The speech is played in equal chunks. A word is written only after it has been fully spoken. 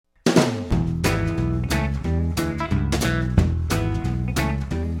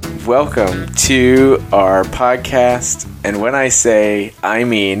welcome to our podcast. And when I say, I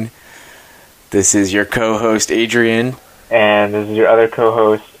mean, this is your co-host, Adrian. And this is your other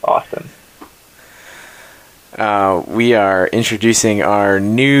co-host, Austin. We are introducing our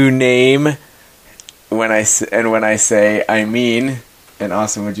new name. When I say, I mean, and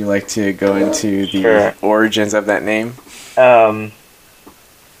Austin, would you like to go into the origins of that name?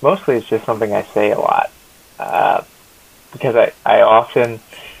 Mostly it's just something I say a lot. Because I often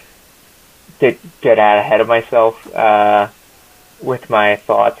get out ahead of myself with my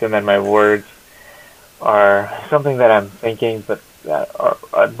thoughts, and then my words are something that I'm thinking, but that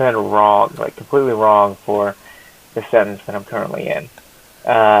are then wrong, like completely wrong for the sentence that I'm currently in.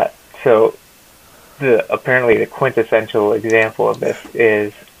 So apparently the quintessential example of this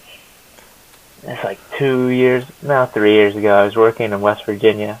is, it's like 3 years ago, I was working in West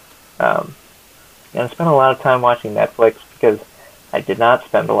Virginia. And I spent a lot of time watching Netflix because I did not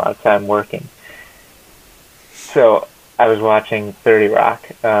spend a lot of time working. So I was watching 30 Rock,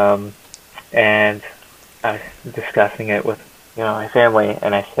 and I was discussing it with my family,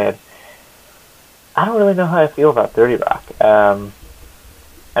 and I said, I don't really know how I feel about 30 Rock. I'm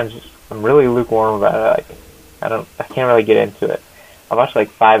really lukewarm about it. I can't really get into it. I watched like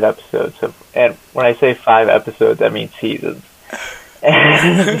 5 episodes and when I say 5 episodes, I mean seasons.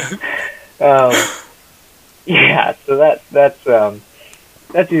 Yeah, so that's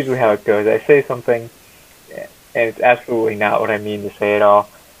usually how it goes. I say something, and it's absolutely not what I mean to say at all.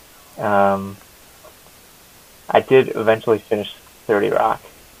 I did eventually finish 30 Rock,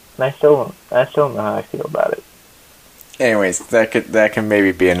 and I still don't know how I feel about it. Anyways, that can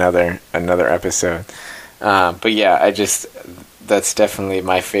maybe be another episode. But yeah, that's definitely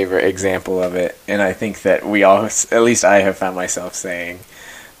my favorite example of it, and I think that we all, at least I have found myself saying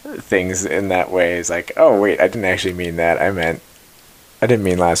things in that way. It's like, oh wait, I didn't actually mean that. I didn't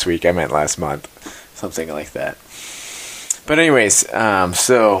mean last week. I meant last month, something like that. But anyways,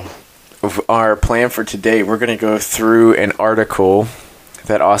 so our plan for today, we're going to go through an article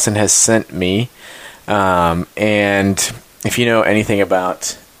that Austin has sent me. And if you know anything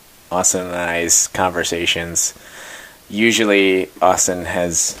about Austin and I's conversations, usually Austin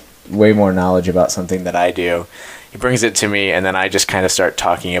has way more knowledge about something than I do. He brings it to me, and then I just kind of start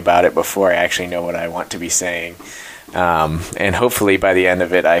talking about it before I actually know what I want to be saying. And hopefully by the end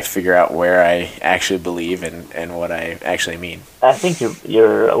of it, I figure out where I actually believe and what I actually mean. I think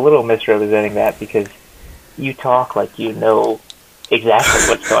you're a little misrepresenting that, because you talk like you know exactly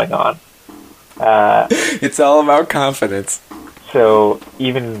what's going on. It's all about confidence. So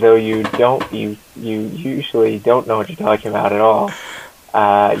even though you usually don't know what you're talking about at all,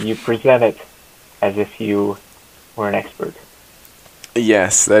 you present it as if you were an expert.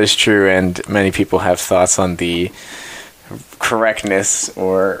 Yes, that is true, and many people have thoughts on the correctness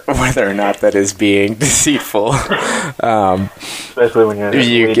or whether or not that is being deceitful. Especially when you're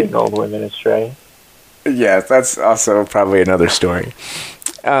leading old women astray. Yeah, that's also probably another story.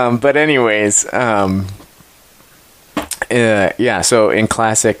 But anyways, yeah, so in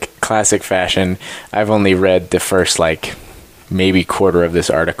classic fashion, I've only read the first, maybe quarter of this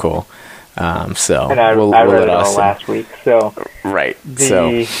article. So and I read it all last week. So right.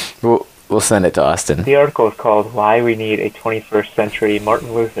 So we'll send it to Austin. The article is called "Why We Need a 21st Century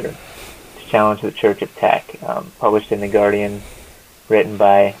Martin Luther to Challenge the Church of Tech," published in The Guardian, written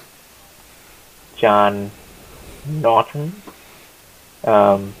by John Naughton.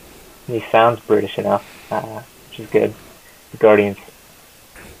 He sounds British enough, which is good. The Guardian's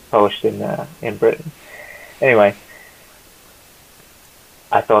published in Britain. Anyway,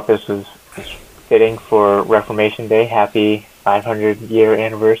 I thought this was fitting for Reformation Day. Happy 500-year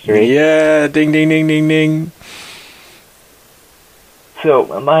anniversary. Yeah, ding, ding, ding, ding, ding.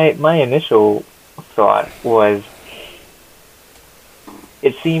 So my initial thought was,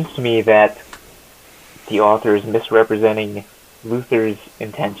 it seems to me that the author is misrepresenting Luther's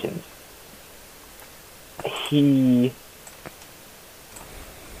intentions.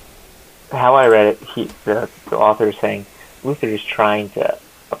 How I read it, the author is saying Luther is trying to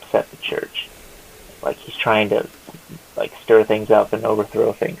upset the church. He's trying to stir things up and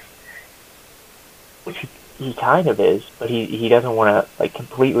overthrow things. Which he kind of is, but he doesn't want to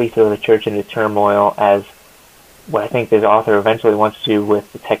completely throw the church into turmoil, as what I think this author eventually wants to do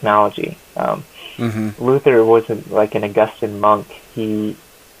with the technology. Luther wasn't like an Augustine monk. He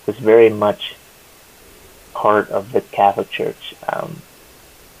was very much part of the Catholic Church.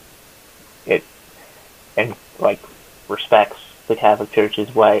 Respects the Catholic Church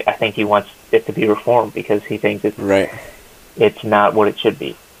is why I think he wants it to be reformed, because he thinks it's not what it should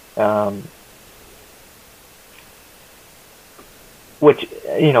be. which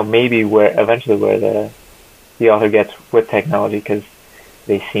maybe where eventually where the author gets with technology, because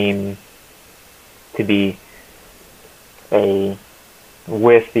they seem to be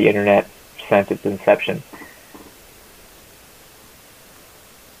with the internet since its inception.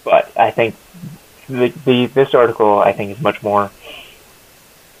 But I think this article, I think, is much more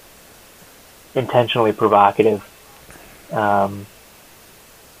intentionally provocative than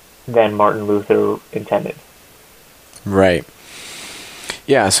Martin Luther intended. Right.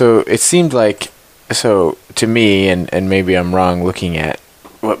 Yeah, so it seemed like, so to me, and maybe I'm wrong looking at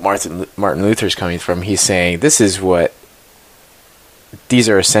what Martin Luther's coming from, he's saying these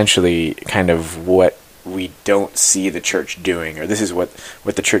are essentially kind of what we don't see the church doing, or this is what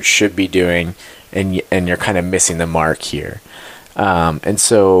the church should be doing, and you're kind of missing the mark here. And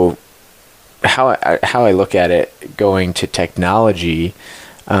so how I look at it going to technology,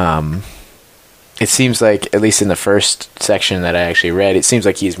 it seems like, at least in the first section that I actually read, it seems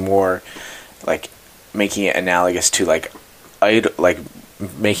like he's more like making it analogous to like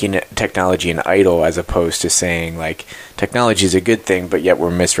making technology an idol, as opposed to saying like technology is a good thing, but yet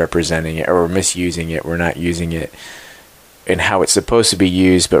we're misrepresenting it, or we're misusing it, we're not using it in how it's supposed to be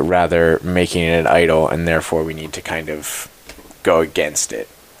used, but rather making it an idol, and therefore we need to kind of go against it,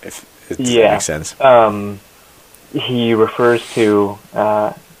 if that makes sense. He refers to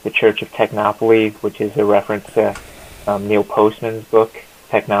the Church of Technopoly, which is a reference to Neil Postman's book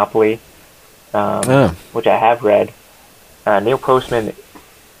Technopoly, which I have read. Neil Postman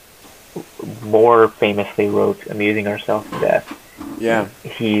more famously wrote Amusing Ourselves to Death. Yeah.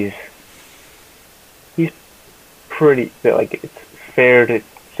 He's pretty, like, it's fair to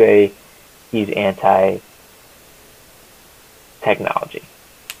say he's anti-technology.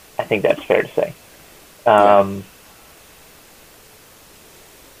 I think that's fair to say.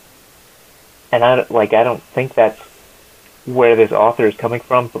 And I don't think that's where this author is coming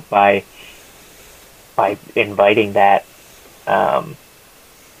from, but by inviting that, I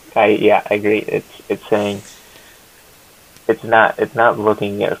agree. It's saying it's not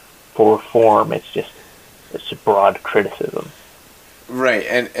looking at for form. It's a broad criticism. Right,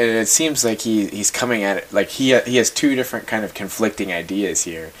 and it seems like he's coming at it like he has two different kind of conflicting ideas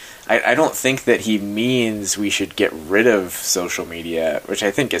here. I don't think that he means we should get rid of social media, which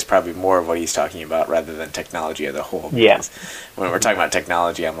I think is probably more of what he's talking about rather than technology as a whole. Yeah. When we're talking about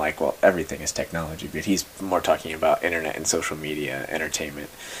technology, I'm like, well, everything is technology, but he's more talking about internet and social media, entertainment.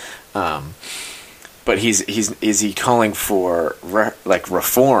 But is he calling for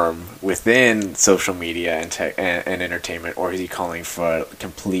reform within social media and entertainment, or is he calling for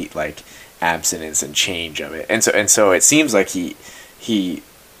complete like abstinence and change of it? And so it seems like he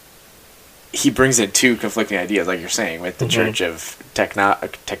brings in two conflicting ideas, like you're saying, with the Church of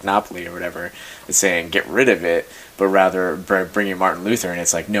Technopoly or whatever, is saying get rid of it, but rather bringing Martin Luther, and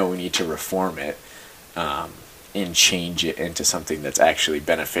it's like, no, we need to reform it and change it into something that's actually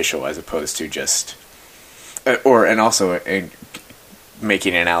beneficial, as opposed to just also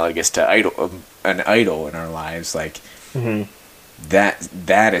making it analogous to an idol in our lives, like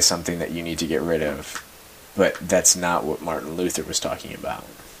that is something that you need to get rid of, but that's not what Martin Luther was talking about.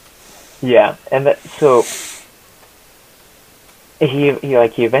 Yeah, and so he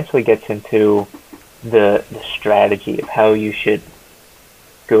eventually gets into the strategy of how you should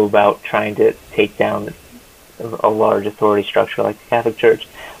go about trying to take down a large authority structure like the Catholic Church,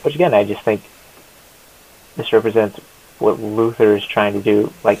 which again, I just think this represents what Luther is trying to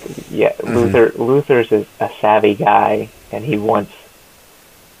do. Like, yeah, Luther's a savvy guy, and he wants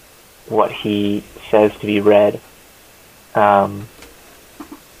what he says to be read, and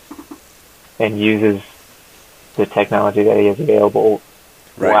uses the technology that he has available.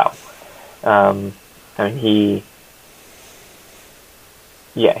 Right. Wow. I mean,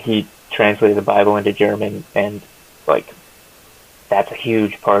 he translated the Bible into German, and like that's a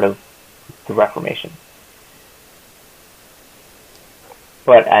huge part of the Reformation.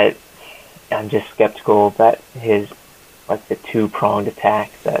 But I'm just skeptical that his, like, the two-pronged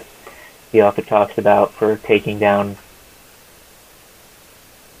attack that the author talks about for taking down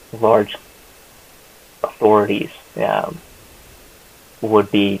large authorities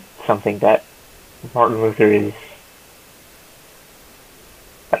would be something that Martin Luther is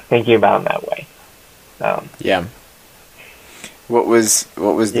thinking about in that way. Yeah. What was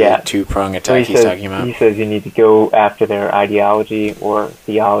the two-prong attack he's talking about? He says you need to go after their ideology, or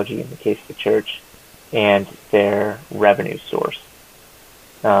theology in the case of the church, and their revenue source.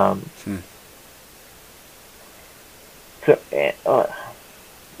 So,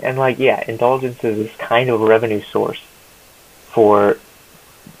 indulgences is kind of a revenue source for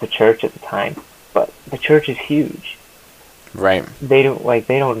the church at the time, but the church is huge. Right. They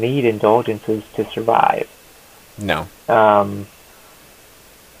don't need indulgences to survive. No.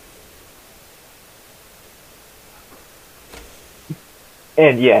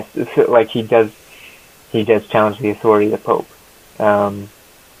 And yes, so, like he does challenge the authority of the Pope,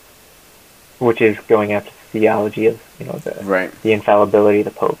 which is going after the theology of Right. the infallibility of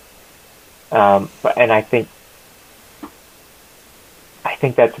the Pope. And I think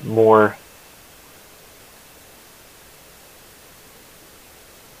that's more.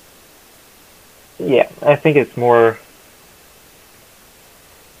 Yeah, I think it's more.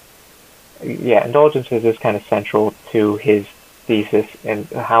 Yeah, indulgences is kind of central to his thesis and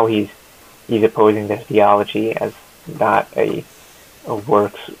how he's opposing this theology as not a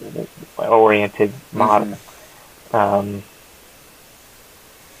works oriented model. Mm-hmm.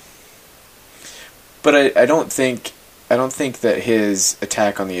 But I don't think that his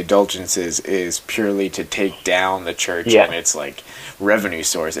attack on the indulgences is purely to take down the church and its like revenue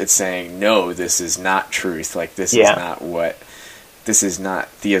source. It's saying no, this is not truth. Like this is not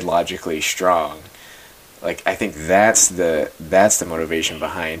theologically strong. Like I think that's the motivation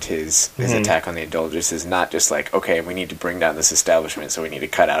behind his attack on the indulgences, is not just like, okay, we need to bring down this establishment, so we need to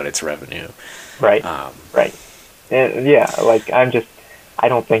cut out its revenue. Right. Right. And I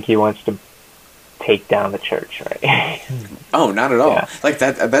don't think he wants to take down the church, right? Oh, not at all. Yeah. Like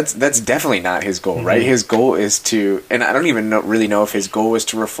that's definitely not his goal, right? His goal is to, and I don't even really know if his goal was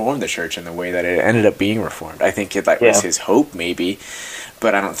to reform the church in the way that it ended up being reformed. I think that was his hope, maybe,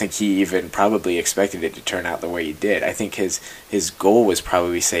 but I don't think he even probably expected it to turn out the way he did. I think his goal was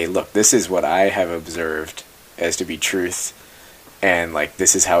probably say, look, this is what I have observed as to be truth, and like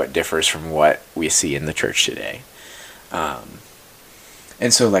this is how it differs from what we see in the church today.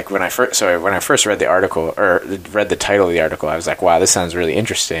 And so, like when I first read the article or read the title of the article, I was like, "Wow, this sounds really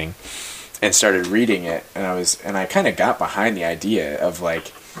interesting," and started reading it. And I kind of got behind the idea of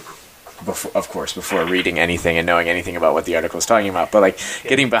like, before reading anything and knowing anything about what the article was talking about, but like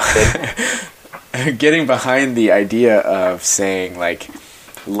getting behind the idea of saying like,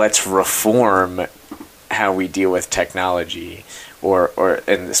 let's reform how we deal with technology, or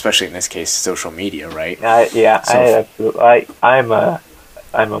and especially in this case, social media, right?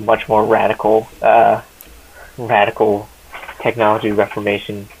 I'm a much more radical technology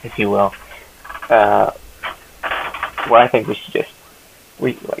reformation, if you will. Where I think we should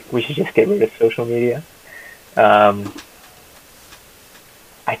just get rid of social media. I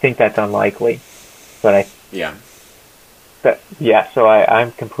think that's unlikely, but so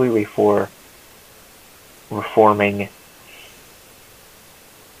I'm completely for reforming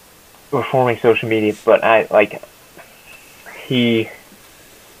social media, but the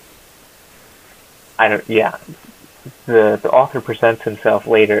author presents himself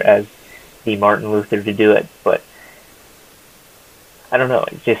later as the Martin Luther to do it, but I don't know,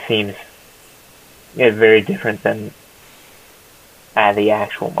 it just seems very different than the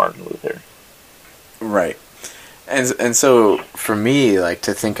actual Martin Luther. Right. And so for me, like,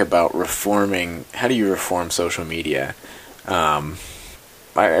 to think about reforming, how do you reform social media? I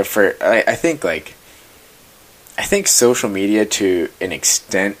think social media to an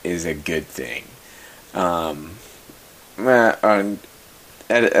extent is a good thing.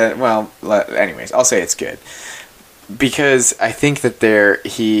 Anyways, I'll say it's good, because I think that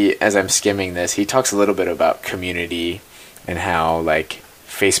as I'm skimming this, he talks a little bit about community and how like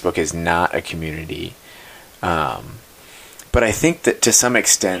Facebook is not a community. But I think that to some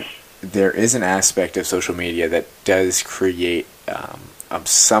extent there is an aspect of social media that does create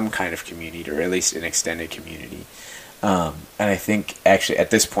some kind of community, or at least an extended community. And I think actually at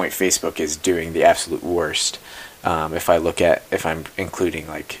this point Facebook is doing the absolute worst. If I'm including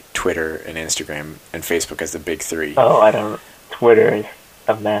like Twitter and Instagram and Facebook as the big three. Twitter is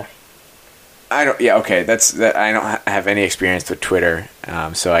a mess. I don't have any experience with Twitter,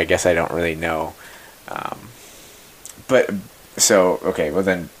 so I guess I don't really know.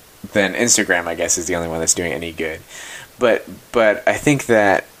 Then Instagram, I guess, is the only one that's doing any good. But I think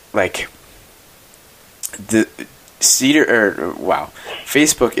that like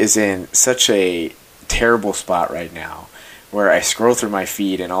Facebook is in such a terrible spot right now, where I scroll through my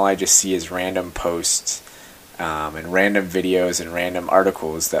feed and all I just see is random posts, and random videos and random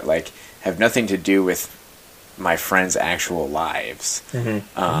articles that like have nothing to do with my friends' actual lives.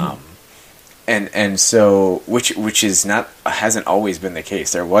 And so which hasn't always been the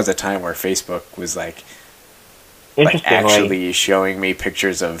case. There was a time where Facebook was like actually showing me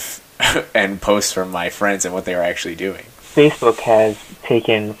pictures of and posts from my friends and what they were actually doing. Facebook has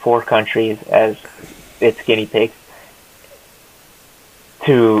taken 4 countries as its guinea pigs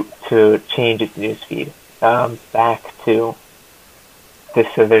to change its newsfeed. back to this.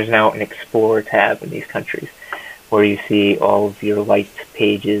 So there's now an Explore tab in these countries where you see all of your liked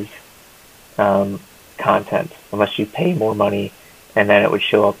pages, content, unless you pay more money, and then it would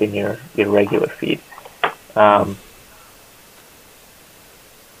show up in your regular feed.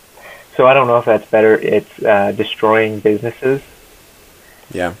 So I don't know if that's better. It's destroying businesses.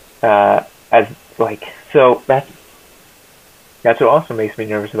 Yeah. As like, so that's what also makes me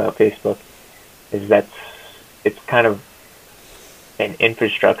nervous about Facebook, is that it's kind of an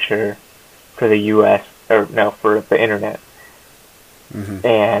infrastructure for the U.S. or no, for the internet,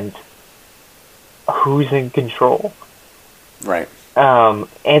 and who's in control? Right.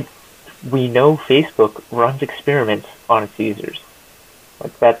 And we know Facebook runs experiments on its users.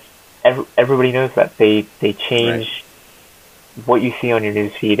 Like that's everybody knows that they change what you see on your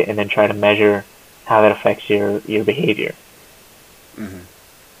newsfeed and then try to measure how that affects your behavior.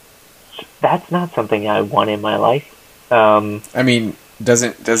 That's not something I want in my life. I mean,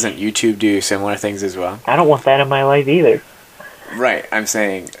 doesn't YouTube do similar things as well? I don't want that in my life either. Right. I'm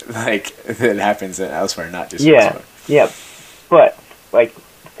saying like that happens elsewhere, not just Facebook. Yeah. But like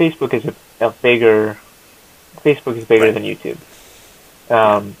Facebook is bigger than YouTube.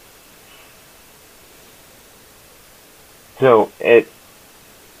 So they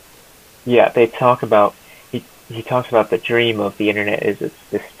talk about, he talks about the dream of the internet is it's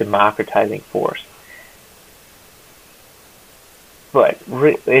this democratizing force. But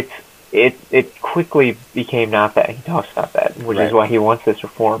it quickly became not that. He talks about that, which is why he wants this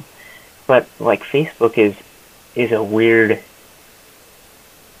reform. But like Facebook is a weird.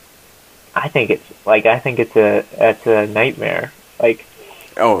 I think it's a nightmare. Like,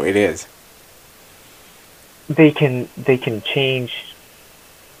 oh, it is. They can change.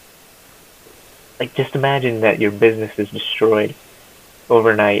 Like, just imagine that your business is destroyed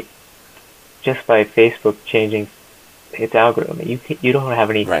overnight just by Facebook changing its algorithm. You don't have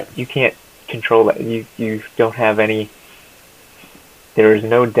any. Right. You can't control that. You don't have any. There is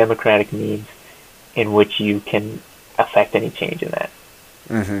no democratic means in which you can affect any change in that.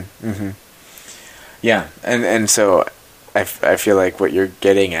 Yeah, and so I feel like what you're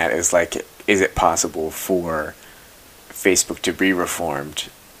getting at is like, is it possible for Facebook to be reformed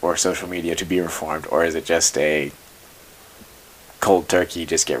or social media to be reformed, or is it just a cold turkey,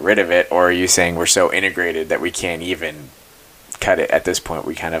 just get rid of it? Or are you saying we're so integrated that we can't even cut it at this point?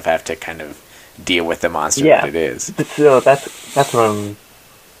 We kind of have to kind of deal with the monster that it is. So that's what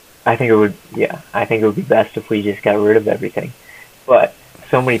I think it would be best if we just got rid of everything. But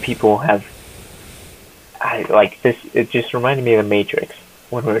so many people have. It just reminded me of The Matrix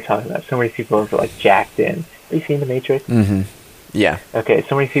when we were talking about it. So many people have like jacked in. Have you seen The Matrix? Yeah. Okay,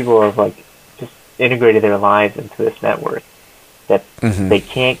 so many people have like just integrated their lives into this network that they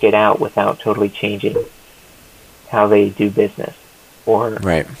can't get out without totally changing how they do business or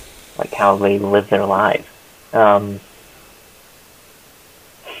like how they live their lives.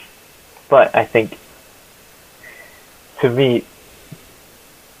 But I think, to me,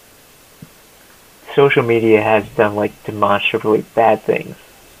 social media has done like demonstrably bad things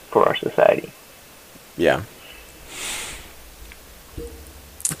for our society. Yeah.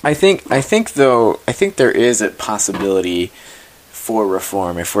 I think there is a possibility for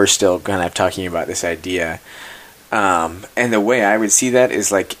reform if we're still kind of talking about this idea. And the way I would see that is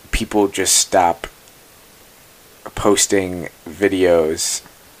like people just stop posting videos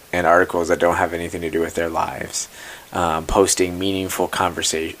and articles that don't have anything to do with their lives. Posting meaningful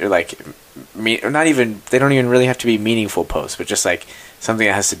conversation, like they don't even really have to be meaningful posts, but just like something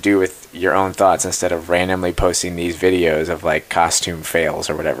that has to do with your own thoughts, instead of randomly posting these videos of like costume fails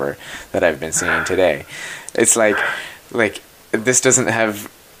or whatever that I've been seeing today. It's like this doesn't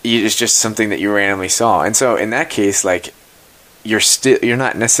have. It's just something that you randomly saw, and so in that case, like you're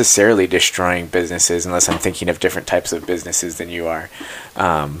not necessarily destroying businesses, unless I'm thinking of different types of businesses than you are.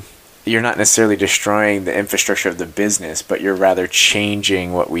 You're not necessarily destroying the infrastructure of the business, but you're rather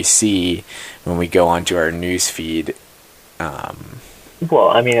changing what we see when we go onto our news feed. Well,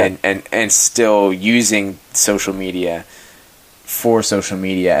 I mean, and still using social media for social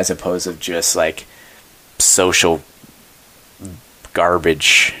media as opposed to just like social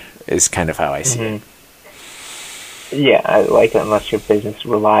garbage is kind of how I see it. Yeah, I like it unless your business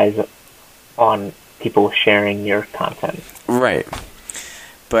relies on people sharing your content. Right.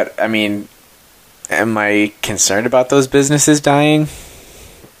 But, I mean, am I concerned about those businesses dying?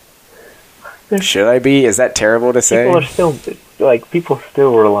 Should I be? Is that terrible to say? People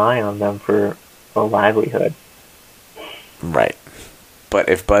still rely on them for a livelihood. Right. But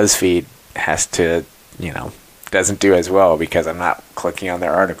if BuzzFeed has to, doesn't do as well because I'm not clicking on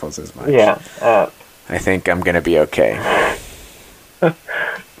their articles as much. Yeah. I think I'm gonna be okay.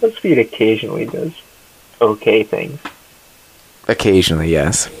 BuzzFeed occasionally does okay things. Occasionally,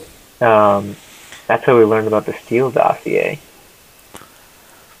 yes. That's how we learned about the Steele dossier.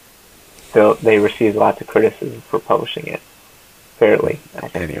 So they received lots of criticism for publishing it fairly, I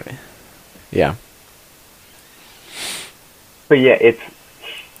think. Anyway, yeah. But yeah,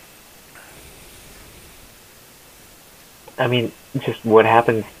 I mean, just what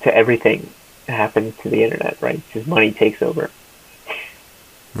happens to everything happens to the internet, right? Just money takes over.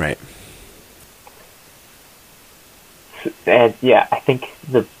 Right. And yeah, I think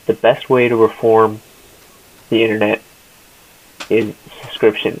the best way to reform the internet is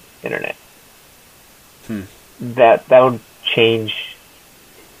subscription internet. That would change.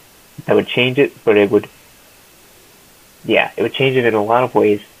 That would change it, but it would change it in a lot of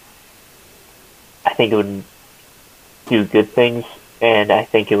ways. I think it would do good things, and I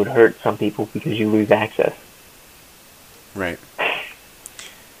think it would hurt some people because you lose access. Right.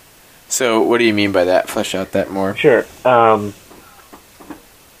 So, what do you mean by that? Flesh out that more. Sure. So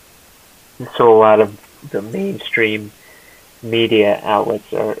a lot of the mainstream media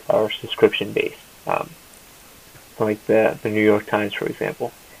outlets are subscription based. Like the New York Times, for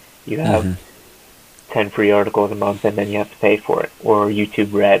example. You have 10 free articles a month, and then you have to pay for it. Or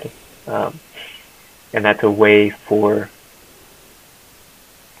YouTube Red. And that's a way for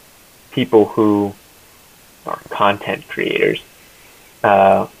people who are content creators,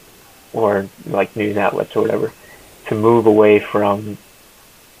 or like news outlets or whatever, to move away from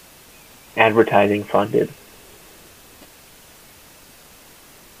advertising funded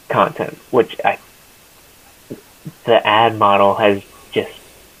content, which the ad model has just,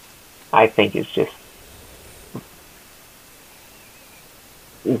 I think, is just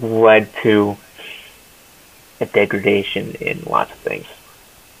led to a degradation in lots of things.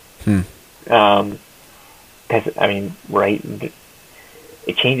 Because, I mean, right,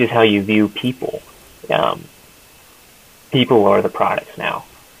 it changes how you view people. People are the products now.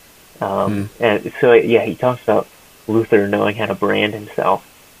 And so, yeah, he talks about Luther knowing how to brand himself.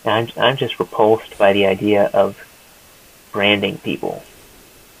 And I'm just repulsed by the idea of branding people.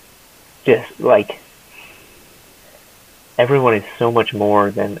 Just like, everyone is so much more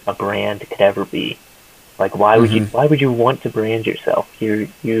than a brand could ever be. Like, why would you want to brand yourself?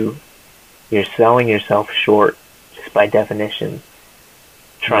 You're selling yourself short just by definition,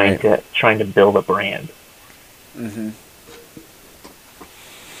 trying to build a brand.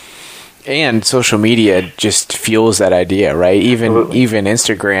 And social media just fuels that idea, right? Even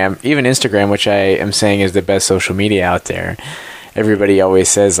Instagram, which I am saying is the best social media out there. Everybody always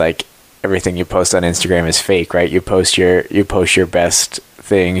says like everything you post on Instagram is fake, right? You post your best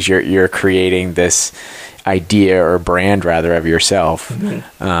things. You're creating this idea or brand rather of yourself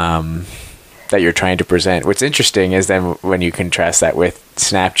that you're trying to present. What's interesting is then when you contrast that with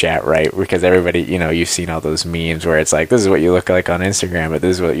Snapchat, right? Because everybody, you've seen all those memes where it's like, this is what you look like on Instagram, but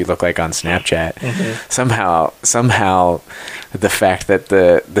this is what you look like on Snapchat. Somehow the fact that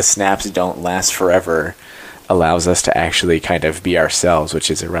the snaps don't last forever allows us to actually kind of be ourselves, which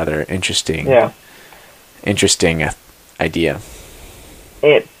is a rather interesting idea.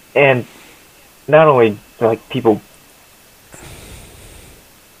 And not only like people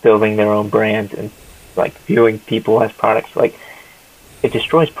building their own brands and like viewing people as products, like it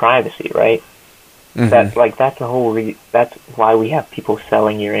destroys privacy, right? That's why we have people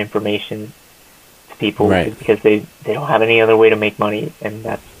selling your information to people, right? Because they don't have any other way to make money, and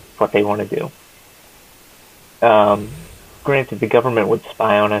that's what they want to do. Granted, the government would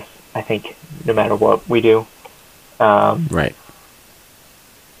spy on us, I think, no matter what we do. Right.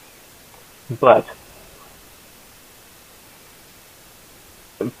 But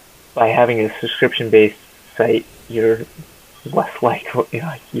by having a subscription-based site, you're less likely,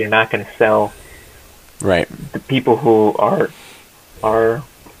 you're not going to sell. Right. The people who are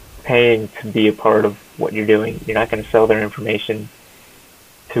paying to be a part of what you're doing, you're not going to sell their information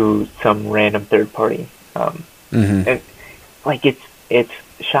to some random third party. And like it's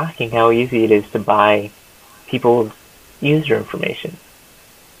shocking how easy it is to buy people's user information.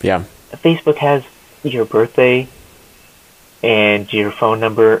 Yeah. Facebook has your birthday and your phone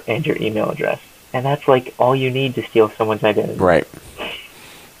number and your email address, and that's like all you need to steal someone's identity. Right.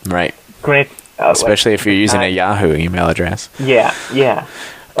 Grant, especially if you're using a Yahoo email address. Yeah.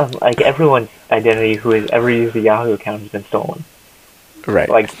 Like everyone's identity who has ever used a Yahoo account has been stolen. Right.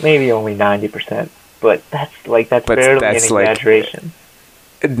 Like maybe only 90%, but that's barely an exaggeration.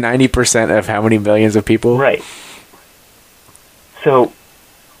 90% of how many millions of people? Right. So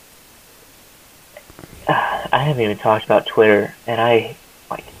I haven't even talked about Twitter, and I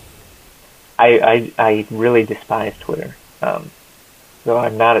I really despise Twitter. Though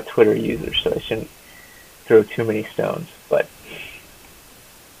I'm not a Twitter user, so I shouldn't throw too many stones. But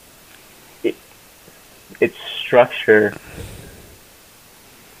its structure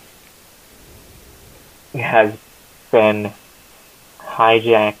has been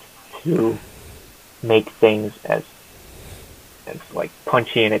hijacked to make things as like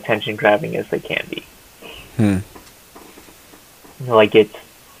punchy and attention grabbing as they can be. Like, it's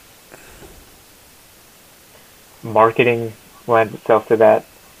marketing lends itself to that,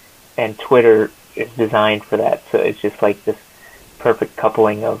 and Twitter is designed for that. So it's just like this perfect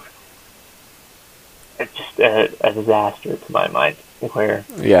coupling of it's just a disaster to my mind, where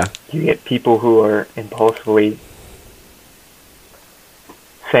you get people who are impulsively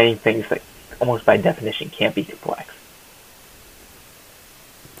saying things that almost by definition can't be complex.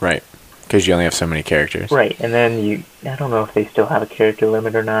 Right. Because you only have so many characters. Right. And then I don't know if they still have a character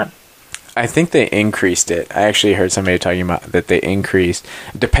limit or not. I think they increased it. I actually heard somebody talking about that they increased,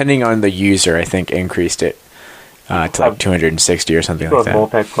 depending on the user, I think increased it to like 260 or something like that.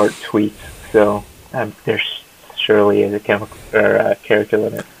 Multi-part tweets, so there surely is a character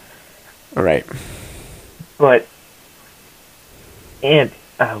limit. Right. But, and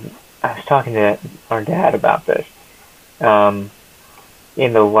I was talking to our dad about this.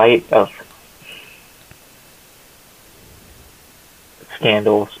 In the light of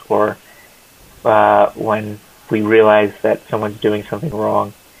scandals, or when we realize that someone's doing something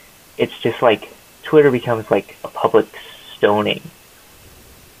wrong, it's just like Twitter becomes like a public stoning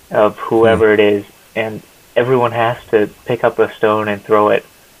of whoever it is, and everyone has to pick up a stone and throw it,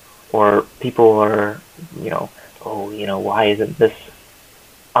 or people are, why isn't this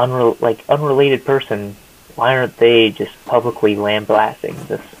unrelated person, why aren't they just publicly lambasting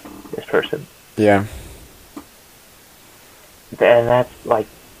this person? Yeah. And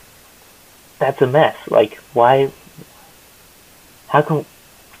that's a mess. Like, why? How can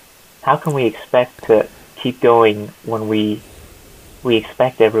we expect to keep going when we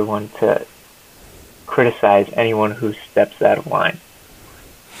expect everyone to criticize anyone who steps out of line?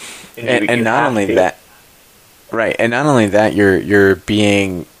 And not only that, right? And not only that, you're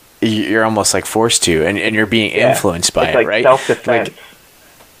almost like forced to, and you're being influenced by it, like, right? Self-defense.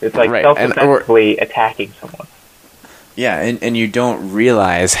 It's like self-defensively attacking someone. Yeah, and you don't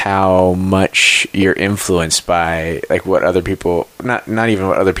realize how much you're influenced by like what other people, not even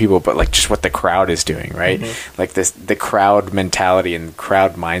what other people, but like just what the crowd is doing, right? Mm-hmm. Like the crowd mentality and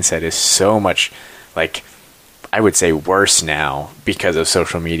crowd mindset is so much, like, I would say, worse now because of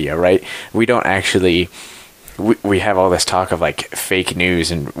social media, right? We don't actually, we have all this talk of like fake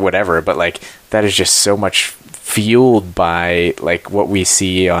news and whatever, but like that is just so much fueled by like what we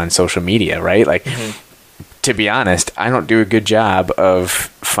see on social media, right? Like, to be honest, I don't do a good job of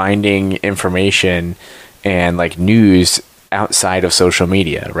finding information and like news outside of social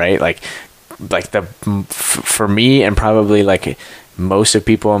media, right? Like for me, and probably like most of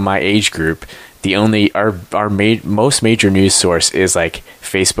people in my age group, our most major news source is like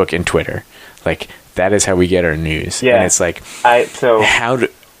Facebook and Twitter. Like, that is how we get our news. Yeah. And it's like,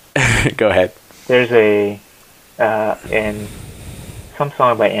 go ahead. There's in some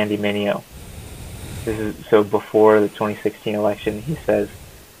song by Andy Mineo. This is so before the 2016 election. He says,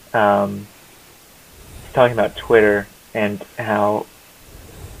 he's talking about Twitter and how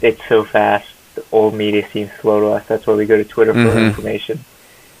it's so fast. The old media seems slow to us. That's why we go to Twitter for information.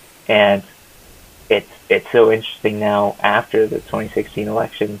 And it's so interesting now after the 2016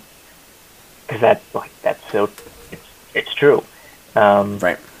 election, because it's true.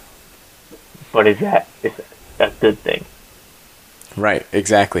 Right. But is that a good thing? Right,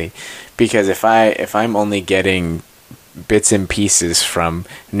 exactly. Because if I'm only getting bits and pieces from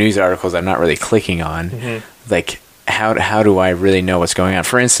news articles I'm not really clicking on, like how do I really know what's going on?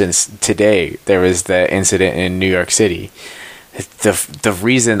 For instance, today there was the incident in New York City. The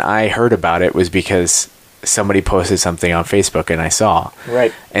reason I heard about it was because somebody posted something on Facebook and I saw.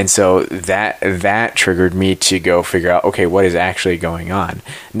 Right. And so that triggered me to go figure out, okay, what is actually going on.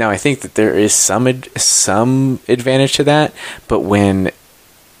 Now, I think that there is some advantage to that, but when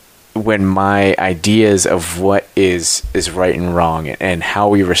my ideas of what is right and wrong and how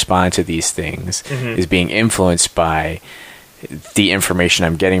we respond to these things is being influenced by the information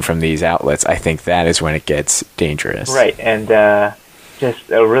I'm getting from these outlets, I think that is when it gets dangerous. Right. And just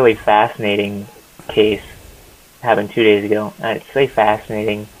a really fascinating case happened 2 days ago. I'd say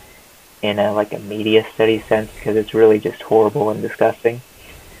fascinating in a media studies sense, because it's really just horrible and disgusting.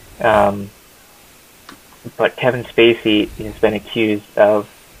 But Kevin Spacey has been accused of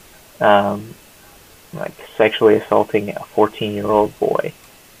sexually assaulting a 14-year-old boy.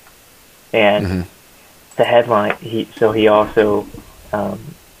 And Mm-hmm. the headline, he also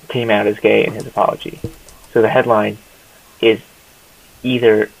came out as gay in his apology. So the headline is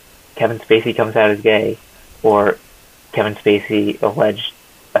either Kevin Spacey comes out as gay or Kevin Spacey alleged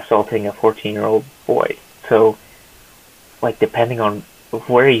assaulting a 14-year-old boy. So, like, depending on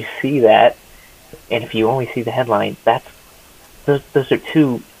where you see that, and if you only see the headline, those are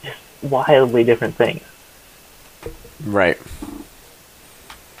two just wildly different things. Right.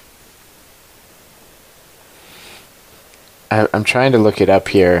 I'm trying to look it up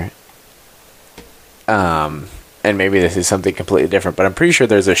here. And maybe this is something completely different, but I'm pretty sure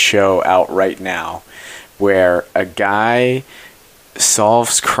there's a show out right now where a guy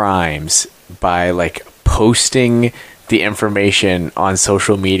solves crimes by like posting the information on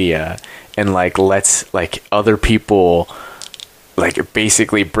social media and like lets like other people like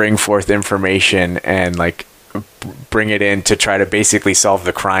basically bring forth information and like bring it in to try to basically solve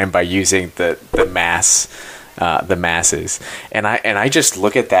the crime by using the masses. And I just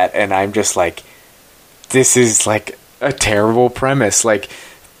look at that and I'm just like, this is like a terrible premise. Like,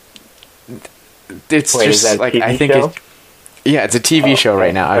 it's just like, I think it's a TV show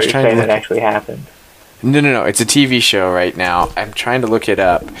right now. I was trying to look. That actually happened. No, it's a TV show right now. I'm trying to look it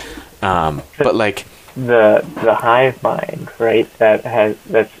up. But like the hive mind, right?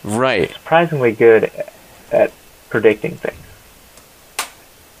 That's right. surprisingly good at predicting things.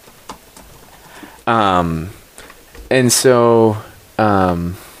 And so,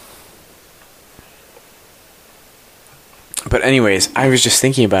 but anyways, I was just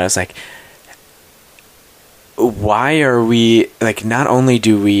thinking about it. It's like, why are we, like, not only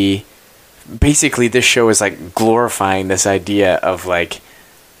do we, basically this show is like glorifying this idea of like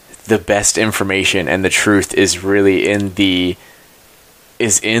the best information and the truth is really in the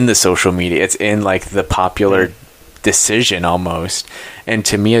social media. It's in like the popular decision almost. And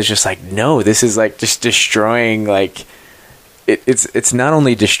to me, it's just like, no, this is like just destroying like, it's not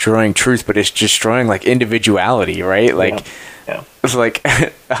only destroying truth, but it's destroying like individuality, right? Like, it's like,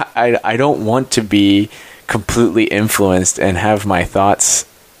 I don't want to be completely influenced and have my thoughts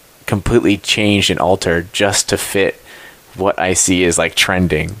completely changed and altered just to fit what I see is like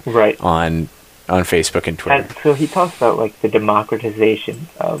trending on Facebook and Twitter. And so he talks about like the democratization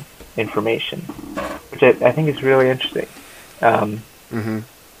of information, which I think is really interesting.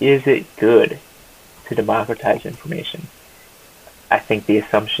 Is it good to democratize information? I think the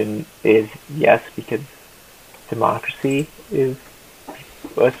assumption is yes, because democracy is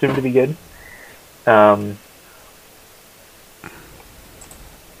assumed to be good. But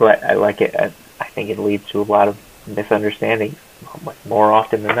I like it. I think it leads to a lot of misunderstandings more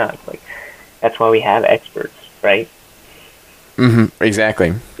often than not. Like, that's why we have experts, right?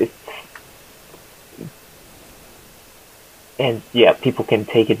 Exactly. And yeah, people can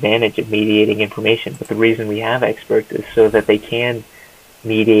take advantage of mediating information, but the reason we have experts is so that they can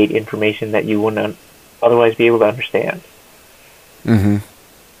mediate information that you wouldn't otherwise be able to understand.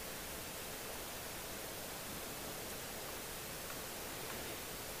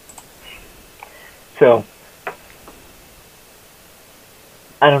 So,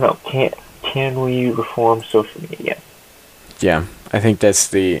 I don't know. Can we reform social media? Yeah, I think that's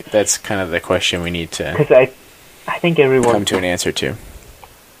kind of the question we need to. Because I think everyone come to an answer to.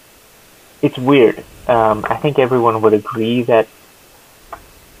 It's weird. I think everyone would agree that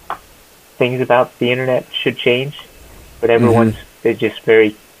things about the internet should change, but everyone's they're just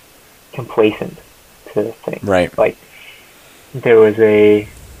very complacent to things. Right. Like, there was a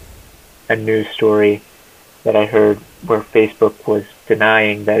news story that I heard where Facebook was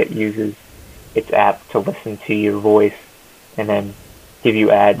denying that it uses its app to listen to your voice and then give you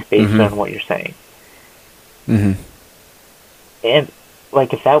ads based on what you're saying. And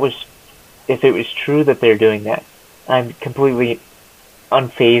like, if it was true that they're doing that, I'm completely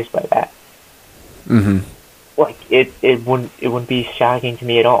unfazed by that. Like, it wouldn't be shocking to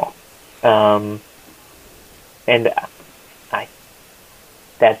me at all. And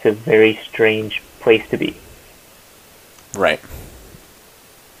that's a very strange place to be. Right.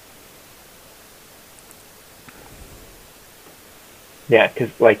 Yeah,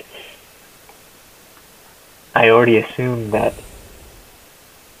 because, like, I already assume that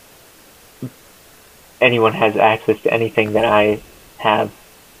anyone has access to anything that I have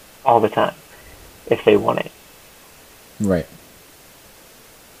all the time, if they want it. Right.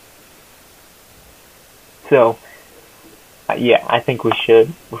 So, yeah, I think we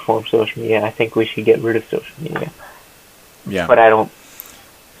should reform social media. I think we should get rid of social media. Yeah. But I don't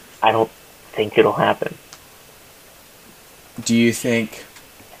think it'll happen. Do you think?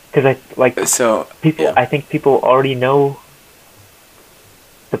 Because So people, I think people already know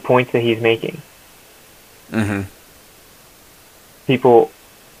the points that he's making. Mm-hmm.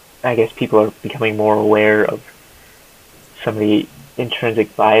 I guess people are becoming more aware of some of the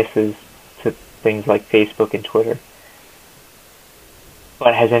intrinsic biases to things like Facebook and Twitter.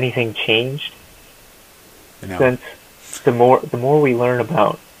 But has anything changed? No. Since the more we learn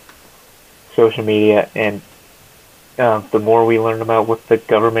about social media and the more we learn about what the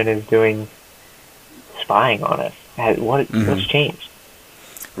government is doing, spying on us, what's changed?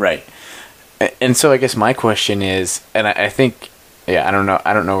 Right. And so I guess my question is, and I think, I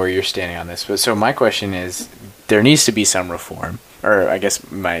don't know where you're standing on this, but so my question is, there needs to be some reform, or I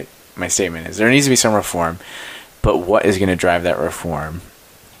guess my statement is there needs to be some reform, but what is going to drive that reform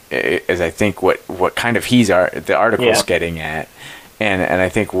is, I think, what kind of the article's getting at, and I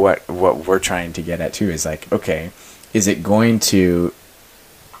think what we're trying to get at too is like, okay, is it going to,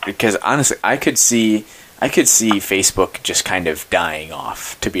 because honestly, I could see Facebook just kind of dying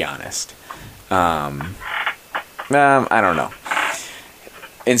off, to be honest. I don't know.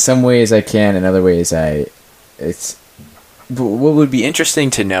 In some ways I can, in other ways what would be interesting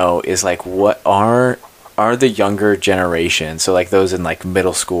to know is like, what are the younger generation, so like those in like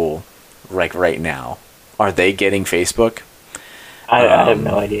middle school, like right now, are they getting Facebook? I have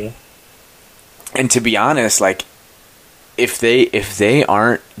no idea. And to be honest, like if they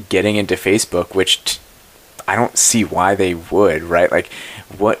aren't getting into Facebook, which I don't see why they would, right? Like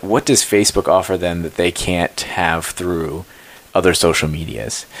what does Facebook offer them that they can't have through other social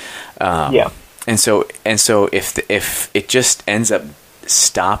medias? And so if it just ends up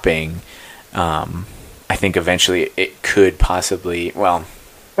stopping, I think eventually it could possibly, well,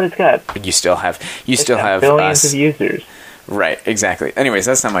 but it's got you still have billions us, of users. Right, exactly. Anyways,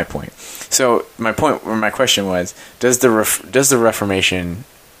 that's not my point. So my question was, does the reformation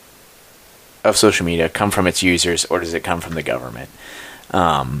of social media come from its users, or does it come from the government?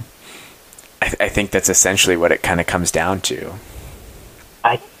 I think that's essentially what it kind of comes down to.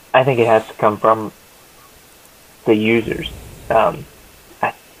 I think it has to come from the users. I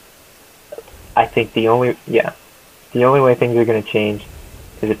think the only way things are going to change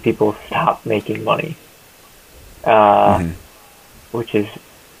is if people stop making money, which is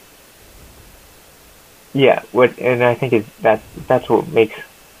and I think that's what makes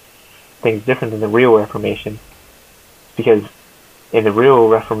things different than the real Reformation, because in the real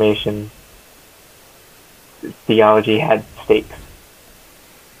Reformation, theology had stakes,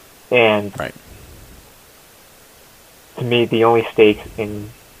 and to me, the only stakes in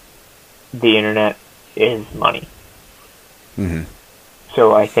the internet is money. Mm-hmm.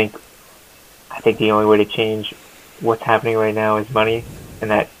 So I think the only way to change what's happening right now is money, and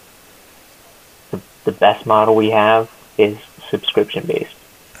that the best model we have is subscription based.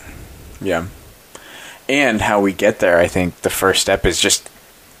 Yeah. And how we get there, I think the first step is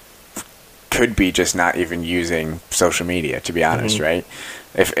could be just not even using social media, to be honest, right?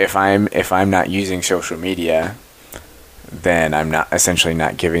 If I'm not using social media, then I'm essentially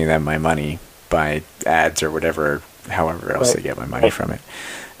not giving them my money by ads or whatever, however else they get my money from it.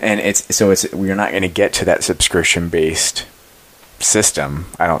 And we're not going to get to that subscription based system,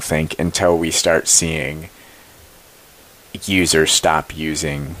 I don't think, until we start seeing users stop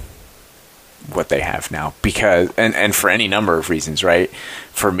using what they have now, because and for any number of reasons, right?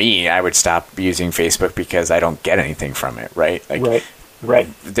 For me, I would stop using Facebook because I don't get anything from it, right? Like, right.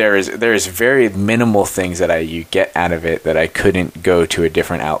 There is very minimal things that you get out of it that I couldn't go to a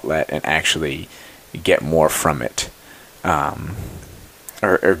different outlet and actually get more from it,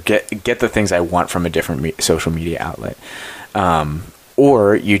 or get the things I want from a different social media outlet,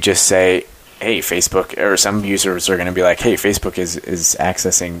 or you just say, hey, Facebook, or some users are going to be like, hey, Facebook is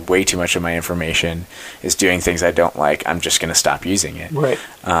accessing way too much of my information, is doing things I don't like, I'm just going to stop using it. Right.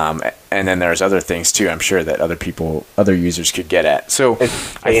 And then there's other things too, I'm sure, that other users could get at. So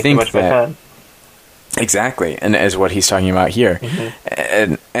I think that exactly, and as what he's talking about here.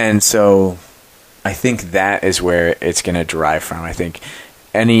 And so I think that is where it's going to derive from. I think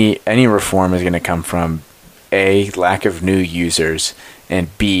any reform is going to come from A, lack of new users,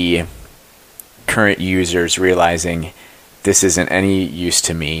 and B, current users realizing this isn't any use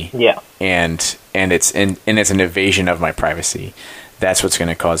to me, and it's an invasion of my privacy. That's what's going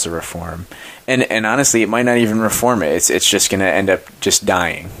to cause the reform, and honestly, it might not even reform it. It's just going to end up just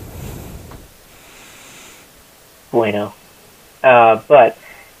dying. Bueno, but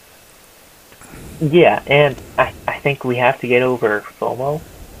and I think we have to get over FOMO,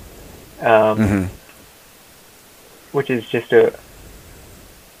 which is just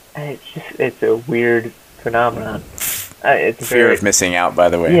it's a weird phenomenon. It's fear of missing out, by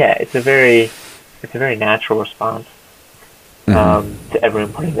the way. Yeah, it's a very natural response. to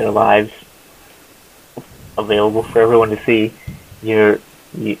everyone putting their lives available for everyone to see.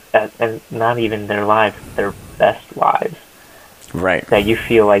 And not even their lives, their best lives. Right. That you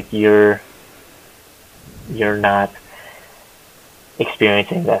feel like you're not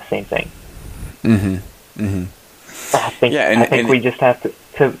experiencing that same thing. I think we just have to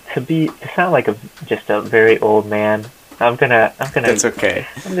sound like just a very old man. That's okay.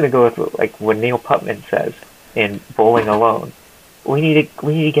 I'm gonna go with like what Neil Putman says in Bowling Alone. We need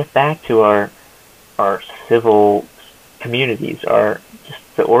to get back to our civil communities,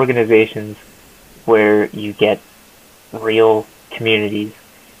 just the organizations where you get real communities.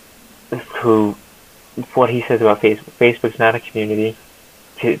 Who, what he says about Facebook. Facebook's not a community.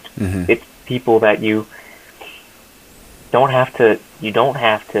 It's people that you don't have to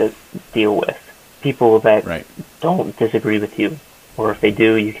deal with. People that don't disagree with you, or if they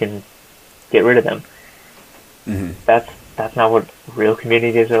do, you can get rid of them. That's not what real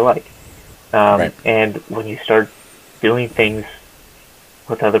communities are like. And when you start doing things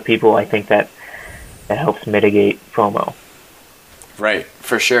with other people, I think that helps mitigate FOMO. Right,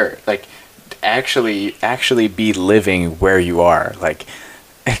 for sure. Like, actually be living where you are. Like,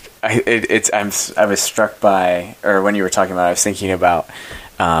 I was struck by, or when you were talking about it, I was thinking about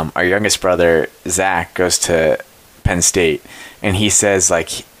our youngest brother, Zach, goes to Penn State, and he says, like,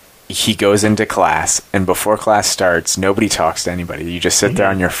 he goes into class, and before class starts, nobody talks to anybody. You just sit there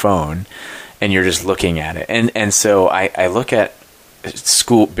on your phone, and you're just looking at it. And so I look at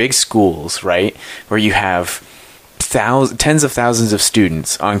big schools, right, where you have tens of thousands of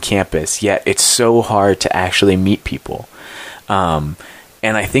students on campus, yet it's so hard to actually meet people. And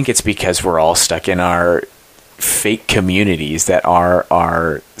I think it's because we're all stuck in our fake communities that are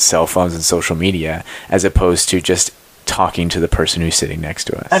our cell phones and social media, as opposed to just talking to the person who's sitting next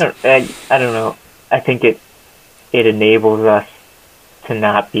to us. I don't know. I think it enables us to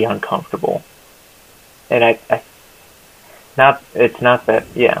not be uncomfortable. And it's not that,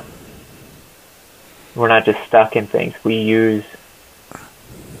 yeah. We're not just stuck in things. We use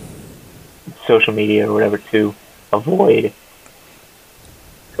social media or whatever to avoid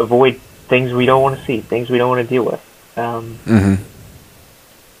things we don't want to see, things we don't want to deal with.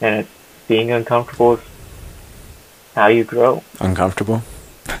 And being uncomfortable is how you grow. Uncomfortable?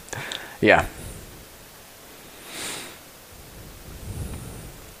 Yeah.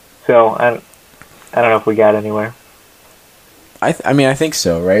 So, I don't know if we got anywhere. I mean, I think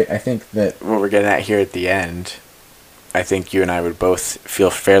so, right? I think that what we're getting at here at the end, I think you and I would both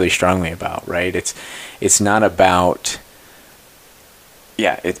feel fairly strongly about, right? It's not about,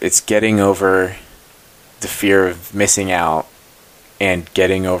 it's getting over the fear of missing out and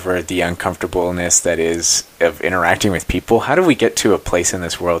getting over the uncomfortableness that is of interacting with people. How do we get to a place in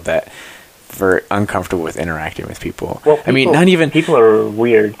this world that we're uncomfortable with interacting with people? Well, I mean, not even... People are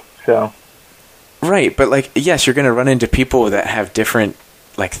weird, so... Right, but, like, yes, you're going to run into people that have different,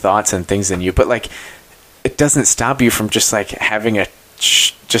 like, thoughts and things than you, but, like, it doesn't stop you from just, like, having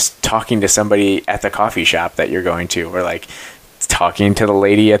just talking to somebody at the coffee shop that you're going to, or, like, talking to the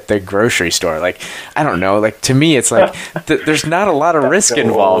lady at the grocery store. Like, I don't know, like, to me, it's like, there's not a lot of risk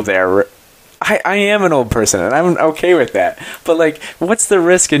involved there. I am an old person, and I'm okay with that, but, like, what's the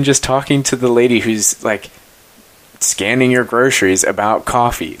risk in just talking to the lady who's, like, scanning your groceries about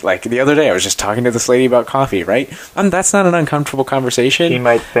coffee? Like, the other day I was just talking to this lady about coffee, right? That's not an uncomfortable conversation. She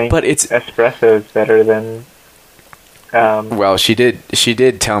might think but it's espresso is better than well, she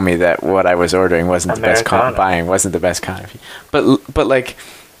did tell me that what I was ordering wasn't the best buying wasn't the best coffee. But like,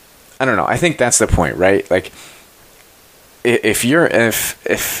 I don't know, I think that's the point, right? Like, if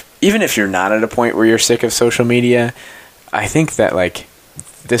even if you're not at a point where you're sick of social media, I think that, like,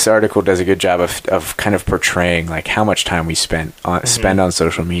 this article does a good job of kind of portraying, like, how much time we spend on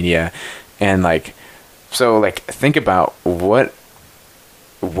social media, and, like, so, like, think about what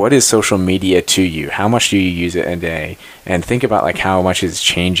is social media to you? How much do you use it a day? And think about, like, how much is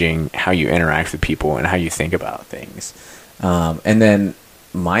changing how you interact with people and how you think about things. And then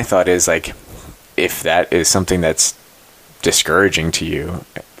my thought is, like, if that is something that's discouraging to you,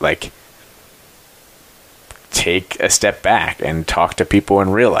 like, take a step back and talk to people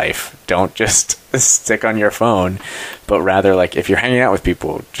in real life. Don't just stick on your phone, but rather, like, if you're hanging out with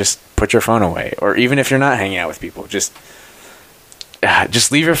people, just put your phone away. Or even if you're not hanging out with people, just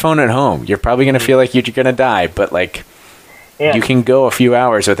leave your phone at home. You're probably going to feel like you're going to die, but, like, you can go a few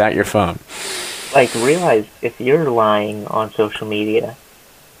hours without your phone. Like, realize if you're lying on social media,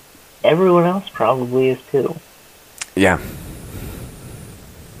 everyone else probably is too. Yeah.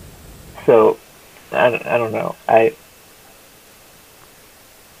 So, I don't know.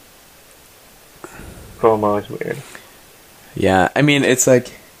 FOMO is weird. Yeah, I mean, it's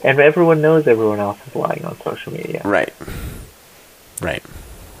like... And everyone knows everyone else is lying on social media. Right.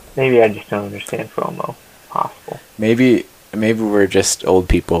 Maybe I just don't understand FOMO. Possible. Maybe we're just old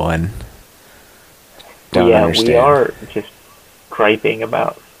people and don't understand. We are just griping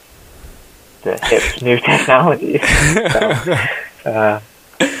about the hip new technologies. So,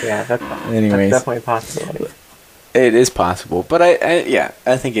 that's definitely a possibility. It is possible, but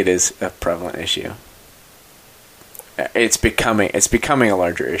I think it is a prevalent issue. It's becoming a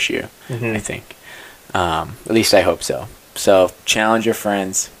larger issue. I think. At least I hope so. So challenge your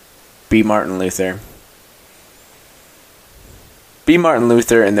friends. Be Martin Luther. Be Martin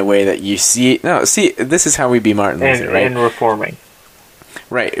Luther in the way that you see. No, see, this is how we be Martin Luther, right? And reforming.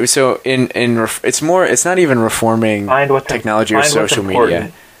 Right. So it's more. It's not even reforming technology or social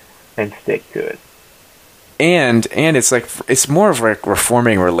media. And stick to it. And it's more of like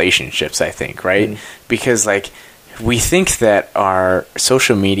reforming relationships, I think, right? Because like we think that our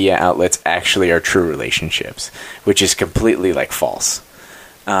social media outlets actually are true relationships, which is completely like false.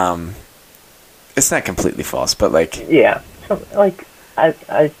 It's not completely false, but like So, like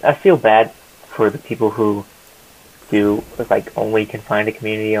I feel bad for the people who do like only can find a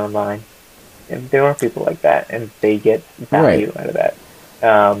community online, and there are people like that, and they get value out of that.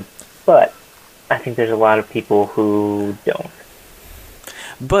 But I think there's a lot of people who don't.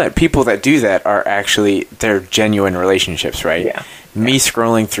 But people that do that are actually, they're genuine relationships, right? Yeah. Me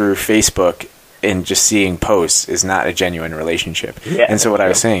scrolling through Facebook and just seeing posts is not a genuine relationship. Yeah, and so what I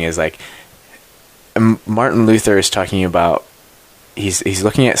was saying is like, Martin Luther is talking about, he's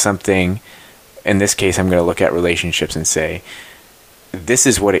looking at something, in this case I'm going to look at relationships and say, this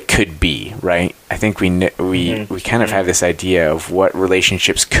is what it could be, right? I think we kind of have this idea of what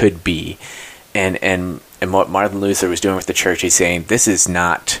relationships could be. And what Martin Luther was doing with the church, he's saying this is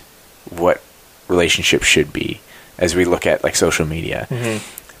not what relationships should be as we look at like social media.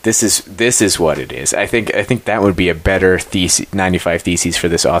 This is what it is. I think that would be a better 95 theses for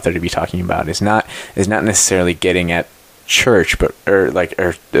this author to be talking about. Is not necessarily getting at church, or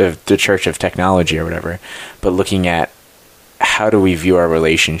the church of technology or whatever, but looking at how do we view our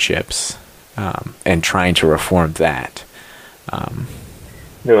relationships and trying to reform that.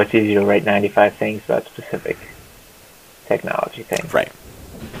 No, it's easy to write 95 things about specific technology things. Right.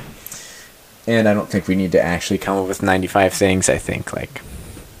 And I don't think we need to actually come up with 95 things. I think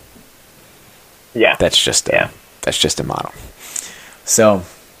that's just a model. So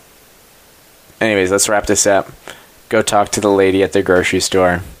anyways, let's wrap this up. Go talk to the lady at the grocery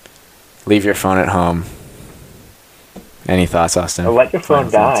store. Leave your phone at home. Any thoughts, Austin? Or let your phone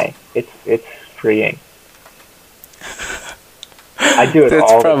die. It's freeing. I do it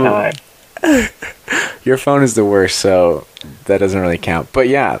all the time. Your phone is the worst, so that doesn't really count. But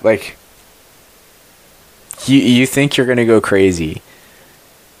yeah, like you think you're gonna go crazy,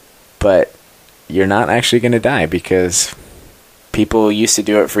 but you're not actually gonna die because people used to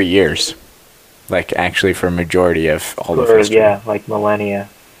do it for years. Like actually for a majority of all of history. Yeah, like millennia.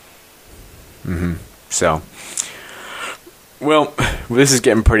 So, well, this is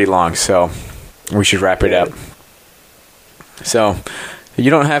getting pretty long, so we should wrap it up. So,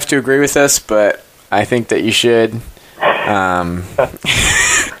 you don't have to agree with us, but I think that you should.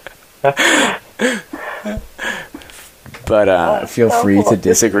 But feel free to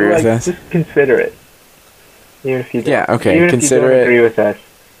disagree with us. Just consider it. Even if you don't, yeah, okay. Even consider if you don't agree with us,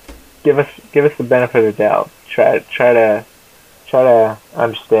 give us the benefit of the doubt. Try to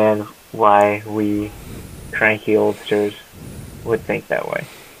understand why we cranky oldsters would think that way.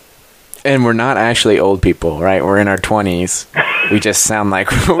 And we're not actually old people, right? We're in our 20s. We just sound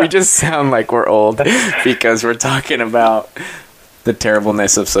like we're old because we're talking about the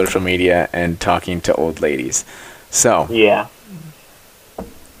terribleness of social media and talking to old ladies. So, yeah.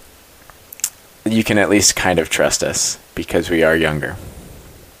 You can at least kind of trust us because we are younger.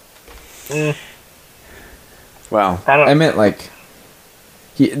 Well, I meant like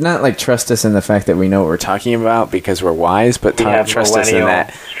not like trust us in the fact that we know what we're talking about because we're wise, but trust us in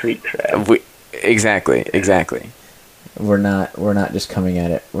that street cred. Exactly. We're not just coming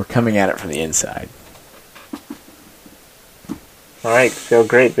at it. We're coming at it from the inside. All right, so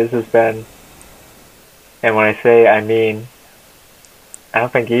great. This has been, and when I say I mean, I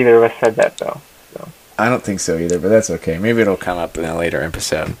don't think either of us said that though. So. I don't think so either, but that's okay. Maybe it'll come up in a later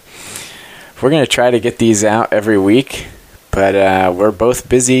episode. We're going to try to get these out every week, but we're both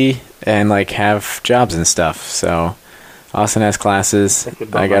busy and like have jobs and stuff. So Austin has classes,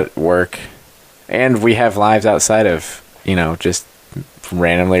 I got work, and we have lives outside of, just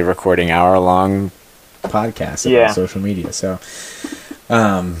randomly recording hour-long podcasts about social media. So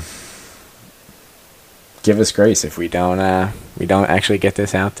give us grace if we don't actually get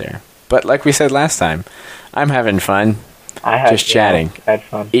this out there. But like we said last time, I'm having fun. Just chatting. I had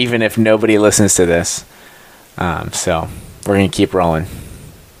fun. Even if nobody listens to this. So we're going to keep rolling.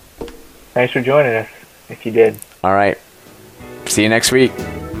 Thanks for joining us, if you did. All right. See you next week.